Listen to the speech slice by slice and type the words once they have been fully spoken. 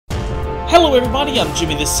Hello everybody, I'm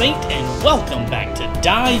JimmyTheSaint, and welcome back to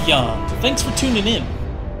Die Young. Thanks for tuning in.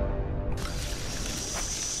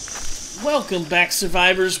 Welcome back,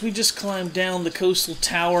 survivors. We just climbed down the coastal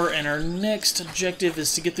tower, and our next objective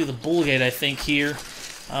is to get through the bull gate, I think, here.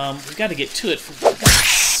 We've got to get to it for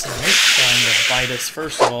snake trying to bite us,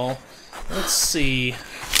 first of all. Let's see.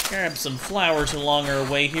 Grab some flowers along our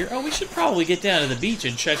way here. Oh, we should probably get down to the beach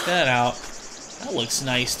and check that out. That looks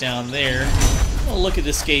nice down there. Oh, look at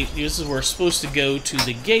this gate. This is where we're supposed to go to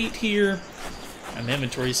the gate here. My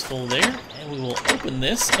inventory's full there. And we will open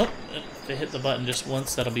this. Oh, if I hit the button just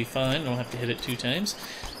once, that'll be fine. Don't have to hit it 2 times.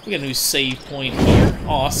 We got a new save point here.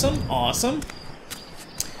 Awesome, awesome.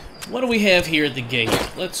 What do we have here at the gate?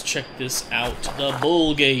 Let's check this out. The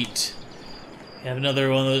bull gate. We have another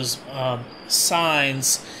one of those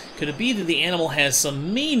signs. Could it be that the animal has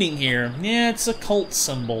some meaning here? Yeah, it's a cult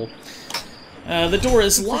symbol. The door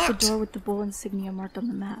is locked. Like the door with the bull insignia marked on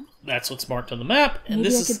the map. That's what's marked on the map. And Maybe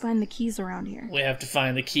this I could find the keys around here. We have to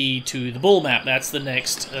find the key to the bull map. That's the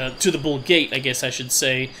next, to the bull gate, I guess I should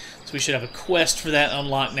say. So we should have a quest for that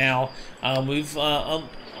unlocked now. We've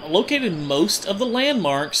located most of the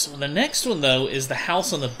landmarks. The next one, though, is the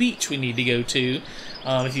house on the beach we need to go to.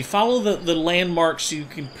 If you follow the landmarks, you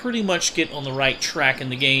can pretty much get on the right track in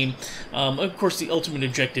the game. Of course, the ultimate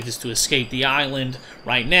objective is to escape the island.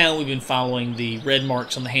 Right now, we've been following the red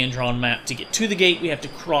marks on the hand-drawn map to get to the gate. We have to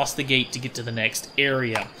cross the gate to get to the next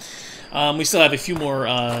area. We still have a few more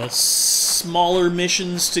smaller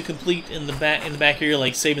missions to complete in the back area,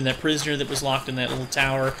 like saving that prisoner that was locked in that little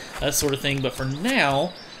tower, that sort of thing. But for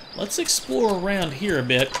now, let's explore around here a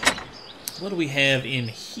bit. What do we have in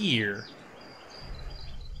here?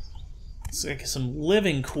 It's like some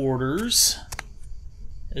living quarters.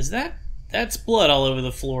 That's blood all over the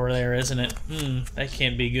floor there, isn't it? That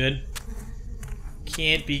can't be good.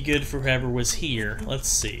 Can't be good for whoever was here. Let's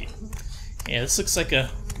see. Yeah, this looks like a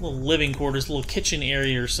little living quarters, little kitchen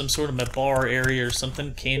area or some sort of a bar area or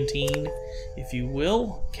something. Canteen, if you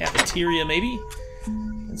will. Cafeteria, maybe.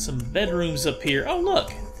 And some bedrooms up here. Oh,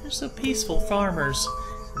 look! They're so peaceful, farmers.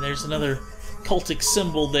 And there's another cultic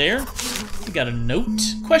symbol there. We got a note.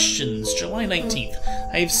 Questions, July 19th.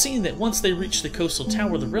 I have seen that once they reach the coastal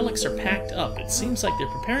tower, the relics are packed up. It seems like they're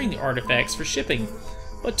preparing the artifacts for shipping.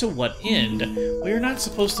 But to what end? We are not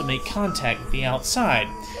supposed to make contact with the outside.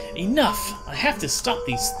 Enough! I have to stop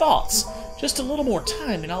these thoughts. Just a little more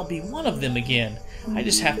time and I'll be one of them again. I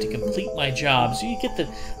just have to complete my job. So you get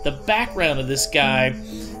the background of this guy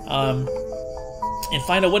and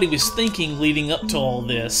find out what he was thinking leading up to all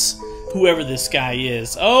this. Whoever this guy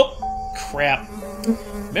is. Oh, crap.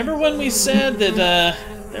 Remember when we said that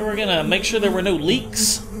they were gonna make sure there were no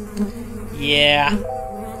leaks? Yeah.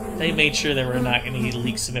 They made sure there were not gonna be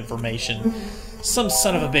leaks of information. Some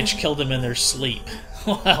son of a bitch killed him in their sleep.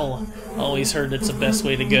 Well, always heard that's the best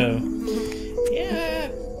way to go.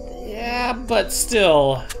 Yeah, but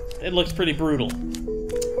still, it looks pretty brutal.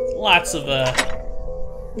 Lots of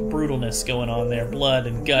brutalness going on there. Blood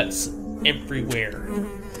and guts everywhere.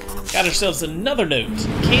 Got ourselves another note.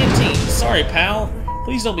 Canteen. Sorry, pal.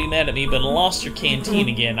 Please don't be mad at me, but I lost your canteen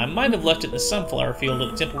again. I might have left it in the sunflower field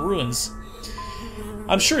at the temple ruins.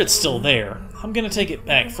 I'm sure it's still there. I'm gonna take it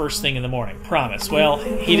back first thing in the morning. Promise. Well,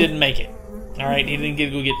 he didn't make it. Alright, he didn't get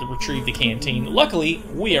to go retrieve the canteen. Luckily,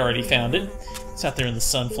 we already found it. It's out there in the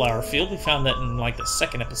sunflower field. We found that in, like, the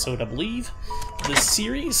 2nd episode, I believe, of this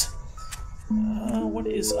series. What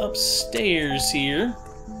is upstairs here?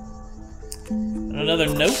 Another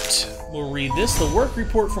note. We'll read this. The work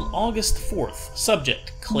report from August 4th.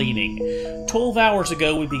 Subject, cleaning. 12 hours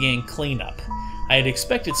ago, we began cleanup. I had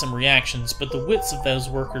expected some reactions, but the wits of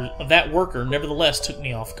that worker nevertheless took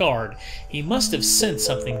me off guard. He must have sensed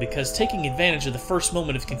something, because taking advantage of the first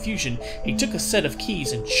moment of confusion, he took a set of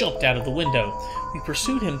keys and jumped out of the window. We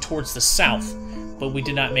pursued him towards the south, but we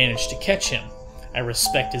did not manage to catch him. I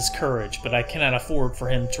respect his courage, but I cannot afford for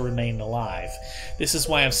him to remain alive. This is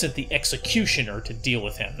why I've sent the executioner to deal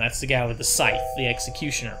with him. That's the guy with the scythe, the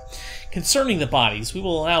executioner. Concerning the bodies, we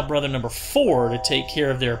will allow brother number 4 to take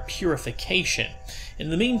care of their purification. In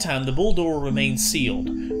the meantime, the bull door remains sealed,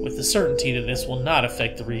 with the certainty that this will not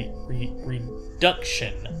affect the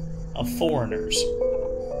reduction of foreigners.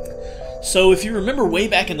 So, if you remember way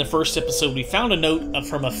back in the first episode, we found a note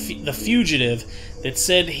from the fugitive that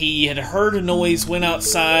said he had heard a noise, went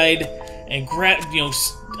outside, and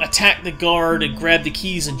attacked the guard and grabbed the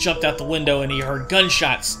keys and jumped out the window, and he heard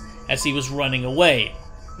gunshots as he was running away.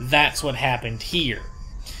 That's what happened here.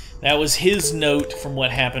 That was his note from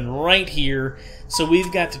what happened right here. So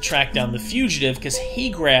we've got to track down the fugitive because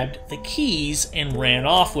he grabbed the keys and ran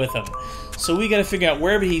off with them. So we got to figure out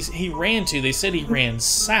wherever he ran to. They said he ran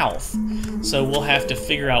south. So we'll have to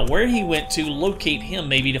figure out where he went to, locate him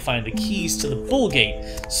maybe to find the keys to the bull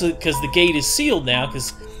gate. So, because the gate is sealed now,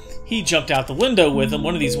 because he jumped out the window with him,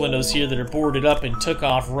 one of these windows here that are boarded up, and took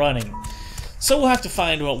off running. So we'll have to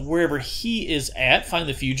find out wherever he is at, find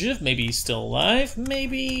the fugitive. Maybe he's still alive,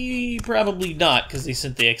 maybe, probably not, because they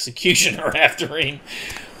sent the executioner after him.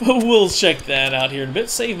 But we'll check that out here in a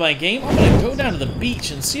bit. Save my game. I'm going to go down to the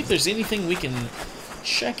beach and see if there's anything we can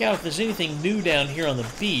check out, if there's anything new down here on the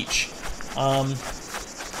beach. In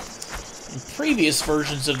previous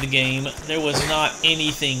versions of the game, there was not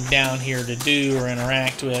anything down here to do or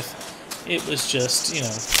interact with. It was just, you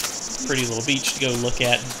know, pretty little beach to go look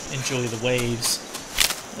at and enjoy the waves.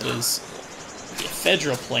 That is the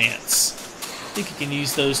ephedra plants. I think you can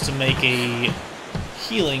use those to make a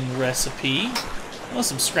healing recipe. Well,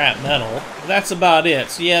 some scrap metal. That's about it.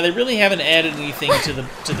 So yeah, they really haven't added anything to the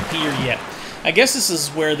pier yet. I guess this is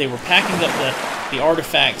where they were packing up the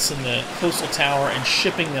artifacts in the coastal tower and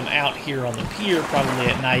shipping them out here on the pier, probably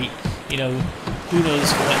at night. You know, who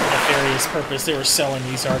knows for what nefarious purpose they were selling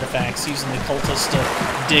these artifacts, using the cultists to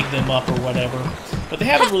dig them up or whatever. But they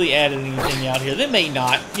haven't really added anything out here. They may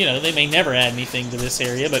not, you know, they may never add anything to this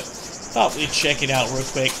area, but thought we'd check it out real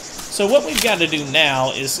quick. So what we've got to do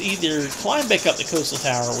now is either climb back up the coastal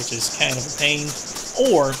tower, which is kind of a pain,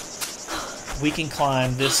 or we can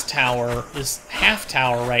climb this tower, this half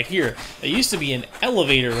tower right here. There used to be an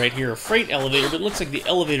elevator right here, a freight elevator, but it looks like the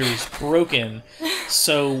elevator is broken.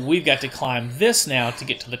 So we've got to climb this now to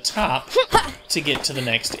get to the top, to get to the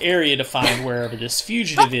next area to find wherever this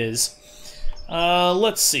fugitive is.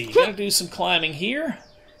 Let's see. Gotta do some climbing here.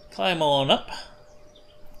 Climb on up.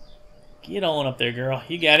 Get on up there, girl.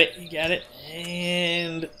 You got it. You got it.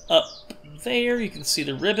 And up there, you can see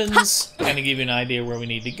the ribbons. Kind of give you an idea where we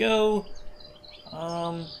need to go.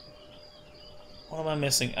 What am I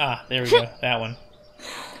missing? Ah, there we go. That one.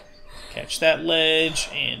 Catch that ledge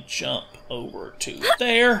and jump over to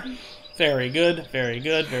there. Very good. Very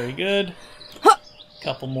good. Very good.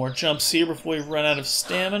 Couple more jumps here before we run out of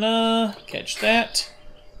stamina. Catch that.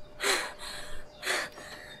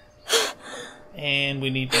 And we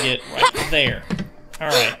need to get right there.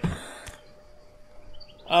 Alright.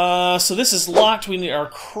 So this is locked. We need our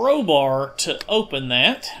crowbar to open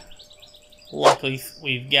that. Luckily,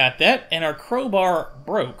 we've got that. And our crowbar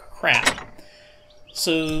broke. Crap.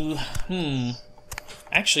 So,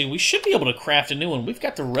 actually, we should be able to craft a new one. We've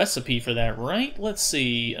got the recipe for that, right? Let's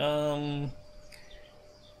see.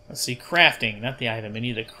 Let's see. Crafting, not the item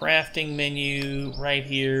menu. The crafting menu right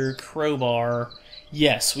here. Crowbar.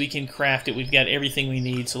 Yes, we can craft it. We've got everything we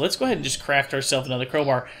need. So let's go ahead and just craft ourselves another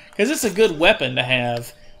crowbar, because it's a good weapon to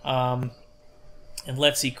have. And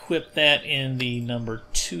let's equip that in the number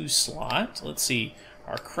 2 slot. Let's see.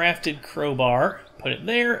 Our crafted crowbar. Put it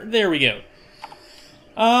there. There we go.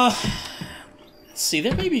 Let's see.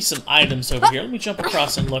 There may be some items over here. Let me jump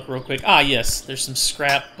across and look real quick. Ah, yes. There's some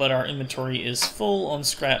scrap, but our inventory is full on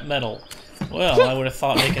scrap metal. Well, I would have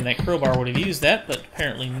thought making that crowbar would have used that, but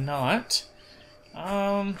apparently not.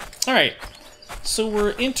 Alright, so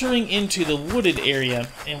we're entering into the wooded area,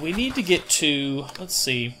 and we need to get to, let's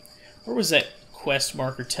see, where was that quest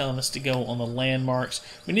marker telling us to go on the landmarks?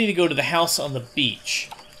 We need to go to the house on the beach.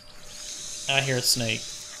 I hear a snake.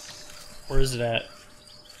 Where is it at?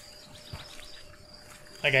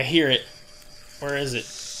 Like, I hear it. Where is it?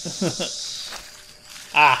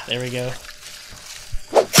 Ah, there we go.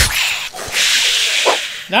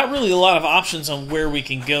 Not really a lot of options on where we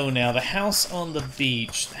can go now. The house on the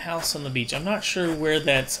beach. The house on the beach. I'm not sure where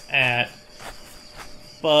that's at.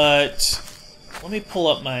 But let me pull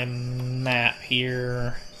up my map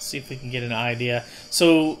here. See if we can get an idea.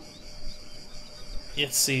 So,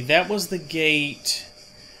 let's see. That was the gate.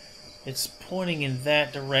 It's pointing in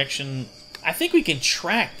that direction. I think we can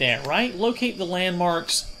track that, right? Locate the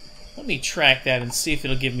landmarks. Let me track that and see if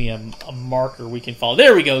it'll give me a marker we can follow.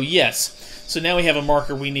 There we go. Yes. So now we have a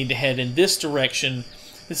marker. We need to head in this direction.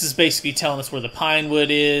 This is basically telling us where the Pinewood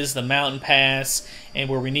is, the mountain pass, and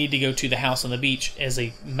where we need to go to the house on the beach as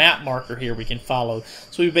a map marker here we can follow.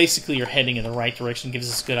 So we basically are heading in the right direction. Gives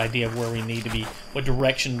us a good idea of where we need to be, what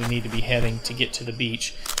direction we need to be heading to get to the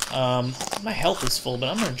beach. My health is full, but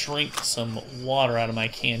I'm going to drink some water out of my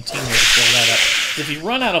canteen here to fill that up. If you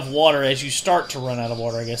run out of water, as you start to run out of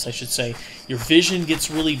water, I guess I should say, your vision gets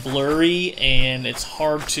really blurry and it's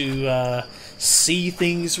hard to see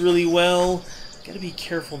things really well. Gotta be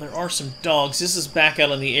careful. There are some dogs. This is back out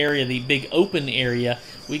in the area, the big open area.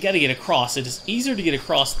 We gotta get across. It is easier to get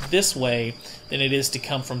across this way than it is to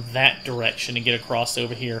come from that direction and get across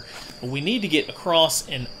over here. But we need to get across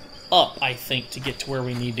and up, I think, to get to where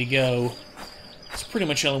we need to go. It's pretty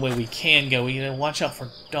much the only way we can go. We gotta watch out for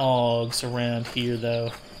dogs around here,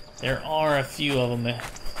 though. There are a few of them.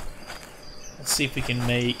 Let's see if we can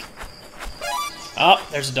make... Oh,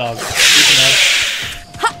 there's a dog.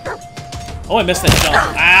 Oh, I missed that jump.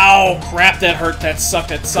 Ow! Crap, that hurt. That sucked.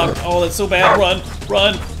 That sucked. Oh, that's so bad. Run!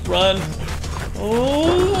 Run! Run!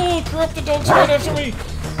 Oh, crap, the dog's right after me!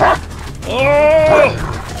 Oh!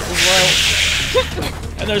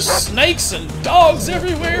 And there's snakes and dogs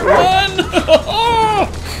everywhere! Run!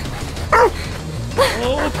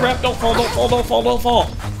 Oh, crap, don't fall, don't fall, don't fall, don't fall!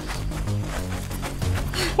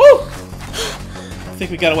 Woo! I think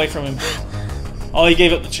we got away from him. Oh, he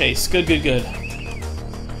gave up the chase. Good, good, good.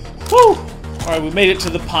 Woo! Alright, we made it to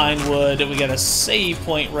the pine wood, and we got a save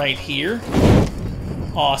point right here.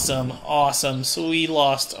 Awesome, awesome. So we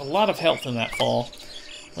lost a lot of health in that fall.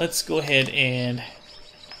 Let's go ahead and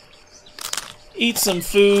eat some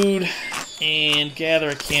food and gather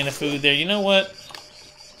a can of food there. You know what?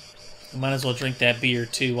 We might as well drink that beer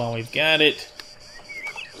too while we've got it,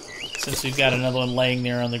 since we've got another one laying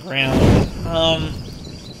there on the ground.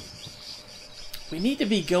 We need to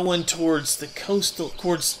be going towards the coastal,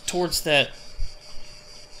 towards that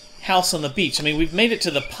house on the beach. I mean, we've made it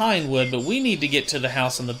to the pine wood, but we need to get to the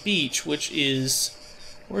house on the beach, which is...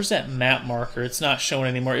 Where's that map marker? It's not showing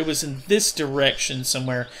anymore. It was in this direction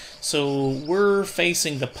somewhere. So we're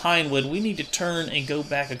facing the pine wood. We need to turn and go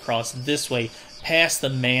back across this way, past the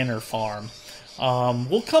manor farm.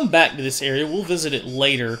 We'll come back to this area. We'll visit it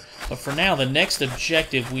later. But for now, the next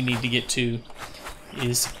objective we need to get to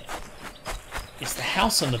is the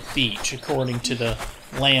house on the beach, according to the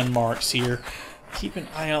landmarks here. Keep an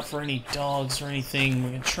eye out for any dogs or anything. We're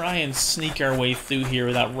going to try and sneak our way through here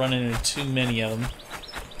without running into too many of them.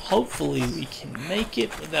 Hopefully we can make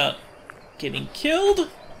it without getting killed.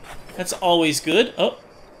 That's always good. Oh,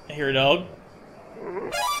 I hear a dog.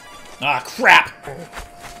 Ah, crap!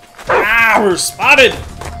 Ah, we're spotted!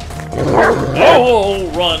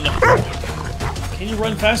 Oh, run! Can you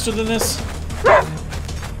run faster than this? I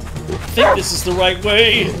think this is the right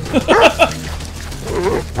way.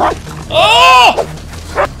 Oh!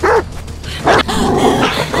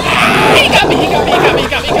 He got me, he got me, he got me, he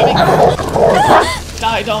got me, he got me.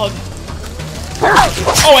 Die, dog.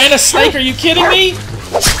 Oh, and a snake, are you kidding me?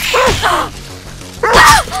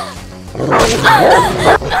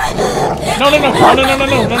 No, no, no, no, no, no, no,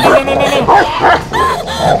 no, no, no, no, no, no.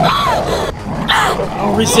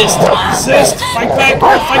 Oh, resist, resist, fight back,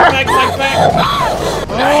 fight back, fight back.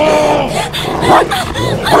 Oh!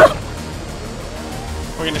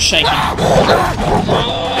 We're gonna shank him.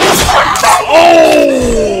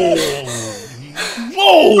 Oh!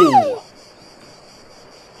 Whoa!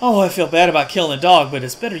 Oh, I feel bad about killing a dog, but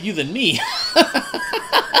it's better you than me.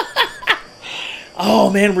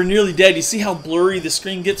 Oh man, we're nearly dead. You see how blurry the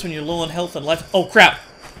screen gets when you're low on health and life? Oh crap!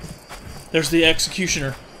 There's the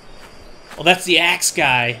executioner. Oh, that's the axe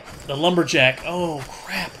guy, the lumberjack. Oh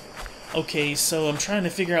crap. Okay, so I'm trying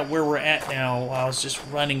to figure out where we're at now while I was just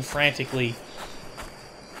running frantically.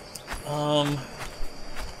 I'm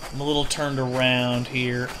a little turned around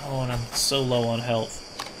here. Oh, and I'm so low on health.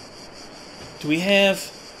 Do we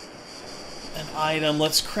have an item?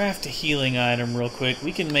 Let's craft a healing item real quick.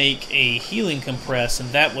 We can make a healing compress, and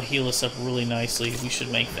that will heal us up really nicely. We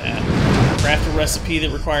should make that. Craft a recipe that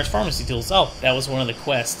requires pharmacy tools. Oh, that was one of the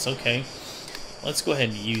quests. Okay. Let's go ahead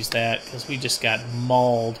and use that, because we just got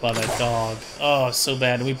mauled by that dog. Oh, so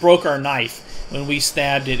bad. And we broke our knife. When we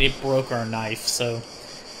stabbed it, it broke our knife, so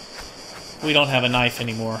we don't have a knife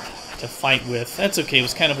anymore to fight with. That's okay. It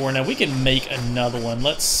was kind of worn out. We can make another one.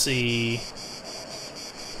 Let's see.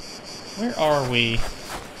 Where are we?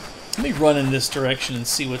 Let me run in this direction and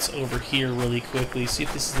see what's over here really quickly. See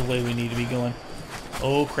if this is the way we need to be going.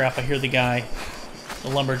 Oh crap, I hear the guy. The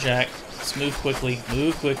lumberjack. Let's move quickly.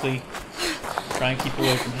 Move quickly. Try and keep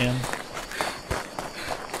away from him.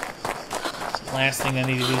 So the last thing I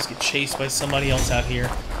need to do is get chased by somebody else out here.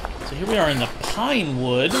 So here we are in the pine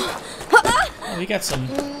wood. Oh, we got some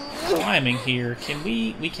climbing here. Can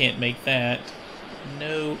we? We can't make that.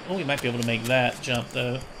 No. Oh, we might be able to make that jump,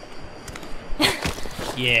 though.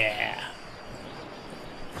 Yeah.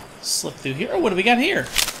 Slip through here. Oh, what do we got here?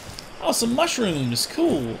 Oh, some mushrooms.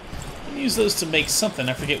 Cool. We'll use those to make something.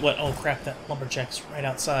 I forget what. Oh, crap. That lumberjack's right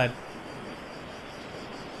outside.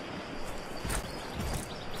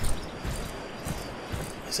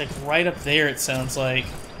 It's like right up there, it sounds like.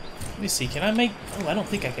 Let me see. Can I make... Oh, I don't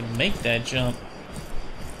think I can make that jump.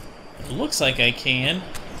 It looks like I can.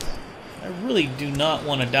 I really do not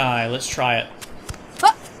want to die. Let's try it.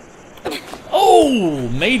 Oh,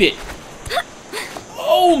 made it.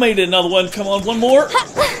 Oh, made it, another one. Come on, one more.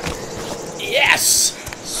 Yes.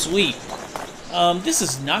 Sweet. This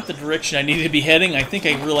is not the direction I needed to be heading. I think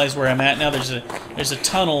I realize where I'm at now. There's a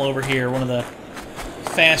tunnel over here, one of the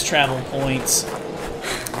fast travel points.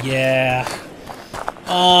 Yeah.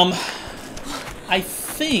 I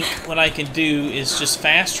think what I can do is just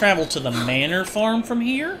fast travel to the manor farm from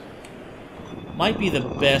here. Might be the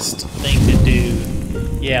best thing to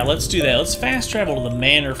do. Yeah, let's do that. Let's fast travel to the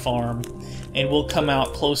manor farm, and we'll come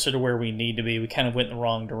out closer to where we need to be. We kind of went in the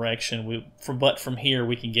wrong direction, but from here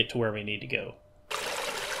we can get to where we need to go.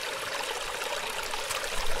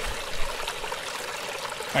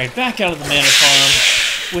 Alright, back out of the manor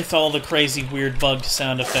farm with all the crazy weird bug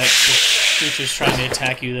sound effects of creatures trying to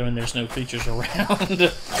attack you when there's no creatures around.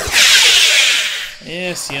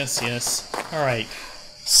 Yes, yes, yes. Alright,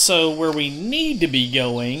 so where we need to be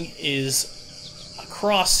going is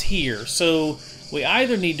across here. So we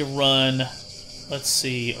either need to run, let's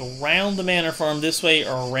see, around the manor farm this way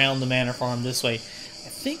or around the manor farm this way. I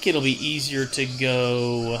think it'll be easier to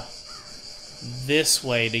go this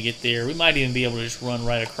way to get there. We might even be able to just run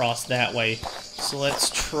right across that way. So let's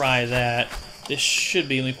try that. This should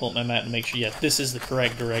be, let me pull up my map to make sure, yeah, this is the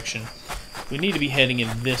correct direction. We need to be heading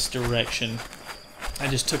in this direction. I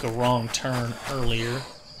just took a wrong turn earlier.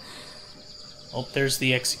 Oh, there's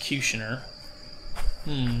the executioner.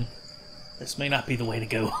 This may not be the way to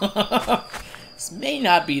go. This may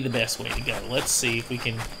not be the best way to go. Let's see if we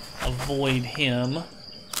can avoid him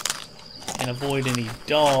and avoid any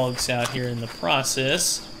dogs out here in the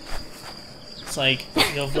process. It's like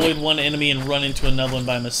you avoid one enemy and run into another one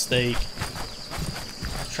by mistake.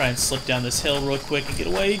 Try and slip down this hill real quick and get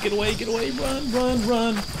away, get away, get away, run, run,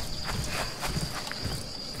 run.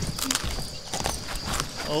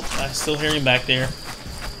 Oh, I still hear him back there.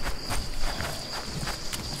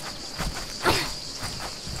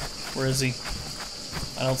 Where is he?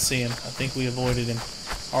 I don't see him. I think we avoided him.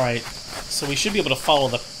 Alright, so we should be able to follow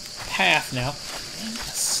the path now.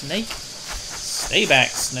 Snake? Stay back,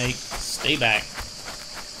 snake. Stay back.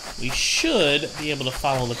 We should be able to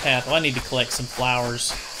follow the path. Oh, I need to collect some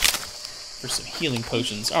flowers for some healing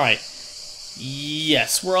potions. Alright.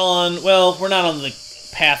 Yes, we're on... Well, we're not on the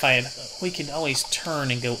path I had... We can always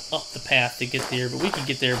turn and go up the path to get there, but we can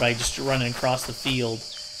get there by just running across the field.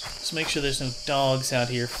 So make sure there's no dogs out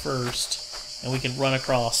here first, and we can run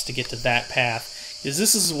across to get to that path. Because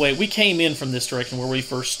this is the way... We came in from this direction where we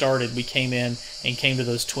first started. We came in and came to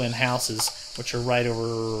those twin houses, which are right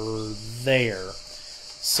over there.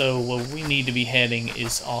 So what we need to be heading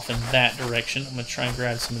is off in that direction. I'm going to try and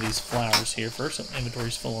grab some of these flowers here first. So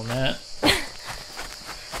inventory's full on that.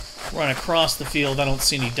 Run across the field. I don't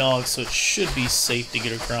see any dogs, so it should be safe to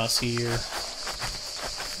get across here.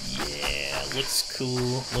 Yeah, looks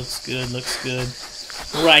cool. Looks good, looks good.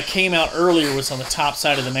 Where I came out earlier was on the top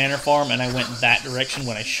side of the manor farm, and I went in that direction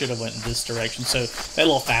when I should have went in this direction. So that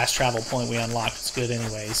little fast travel point we unlocked is good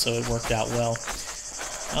anyway, so it worked out well.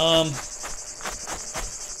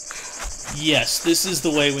 Yes, this is the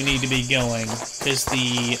way we need to be going, because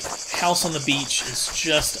the house on the beach is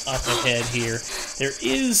just up ahead here. There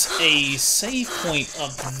is a save point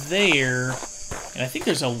up there, and I think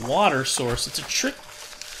there's a water source. It's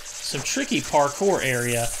some tricky parkour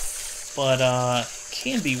area, but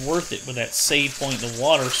can be worth it with that save point, the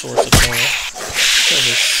water source up there. Kill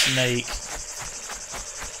this snake.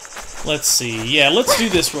 Let's see. Yeah, let's do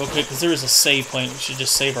this real quick, because there is a save point. We should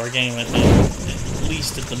just save our game at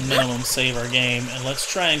least at the minimum, save our game. And let's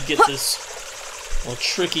try and get this little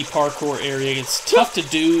tricky parkour area. It's tough to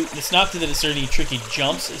do. It's not that there's any tricky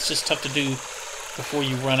jumps. It's just tough to do before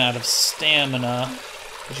you run out of stamina,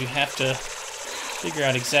 because you have to figure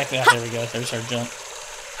out exactly... Oh, there we go. There's our jump.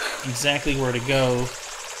 Exactly where to go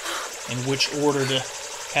and which order to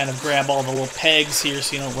kind of grab all the little pegs here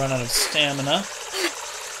so you don't run out of stamina.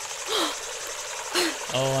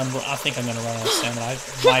 Oh, I think I'm going to run out of stamina. I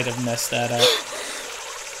might have messed that up.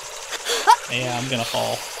 Yeah, I'm going to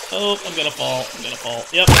fall. Oh, I'm going to fall. I'm going to fall.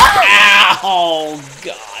 Yep. Ow!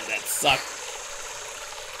 God, that sucked.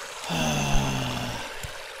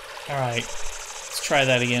 Alright. Let's try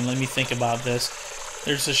that again. Let me think about this.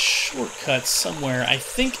 There's a shortcut somewhere. I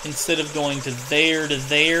think instead of going to there,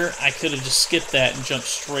 I could have just skipped that and jumped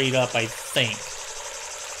straight up, I think.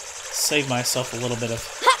 Save myself a little bit of...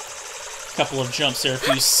 couple of jumps there, a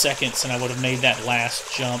few seconds, and I would have made that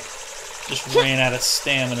last jump. Just ran out of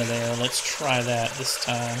stamina there. Let's try that this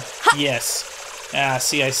time. Yes. Ah,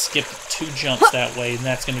 see, I skipped 2 jumps that way, and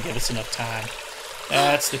that's going to give us enough time.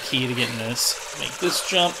 That's the key to getting this. Make this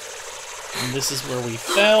jump, and this is where we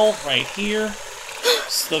fell, right here.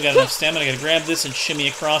 Still got enough stamina. I gotta grab this and shimmy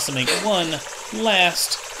across and make one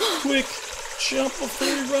last quick jump before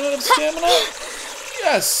we run out of stamina.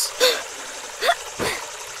 Yes!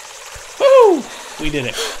 Woo! Woo! We did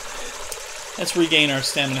it. Let's regain our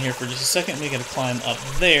stamina here for just a second. We gotta climb up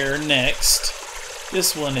there next.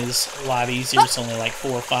 This one is a lot easier. It's only like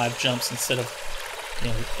 4 or 5 jumps instead of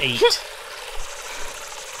 8.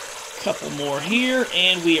 Couple more here,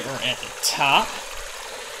 and we are at the top.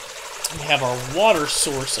 We have our water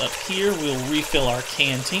source up here. We'll refill our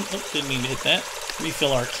canteen. Oh, didn't mean to hit that.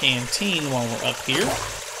 Refill our canteen while we're up here.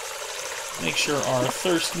 Make sure our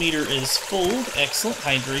thirst meter is full. Excellent.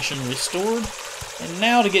 Hydration restored. And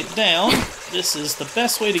now to get down, this is the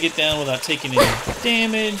best way to get down without taking any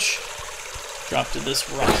damage. Drop to this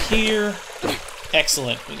rock here.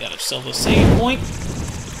 Excellent. We got ourselves a save point.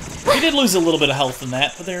 We did lose a little bit of health in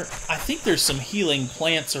that, but I think there's some healing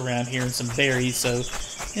plants around here and some berries, so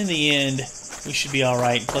in the end, we should be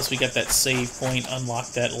alright. Plus, we got that save point,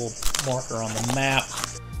 unlocked that little marker on the map.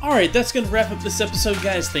 Alright, that's going to wrap up this episode,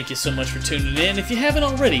 guys. Thank you so much for tuning in. If you haven't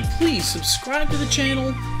already, please subscribe to the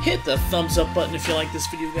channel. Hit the thumbs up button if you like this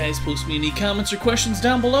video, guys. Post me any comments or questions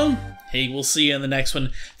down below. Hey, we'll see you in the next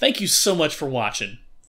one. Thank you so much for watching.